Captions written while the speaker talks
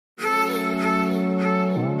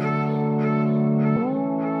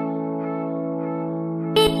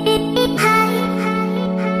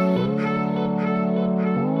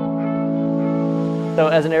So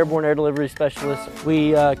as an airborne air delivery specialist,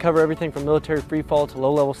 we cover everything from military freefall to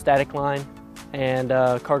low-level static line and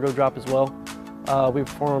cargo drop as well. We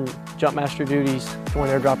perform jump master duties, joint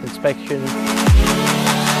airdrop inspection.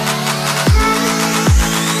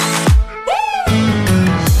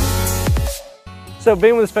 So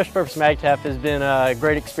being with the Special Purpose MAGTF has been a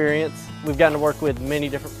great experience. We've gotten to work with many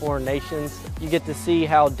different foreign nations. You get to see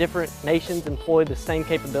how different nations employ the same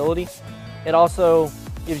capability. It also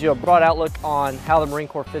gives you a broad outlook on how the Marine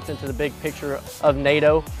Corps fits into the big picture of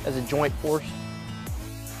NATO as a joint force.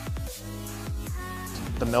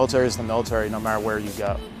 The military is the military no matter where you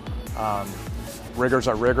go. Riggers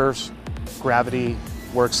are riggers. Gravity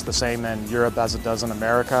works the same in Europe as it does in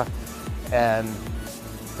America. And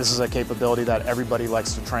this is a capability that everybody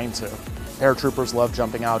likes to train to. Paratroopers love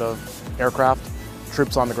jumping out of aircraft.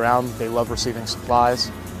 Troops on the ground, they love receiving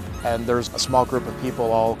supplies. And there's a small group of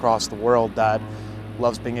people all across the world that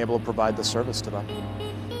loves being able to provide this service to them.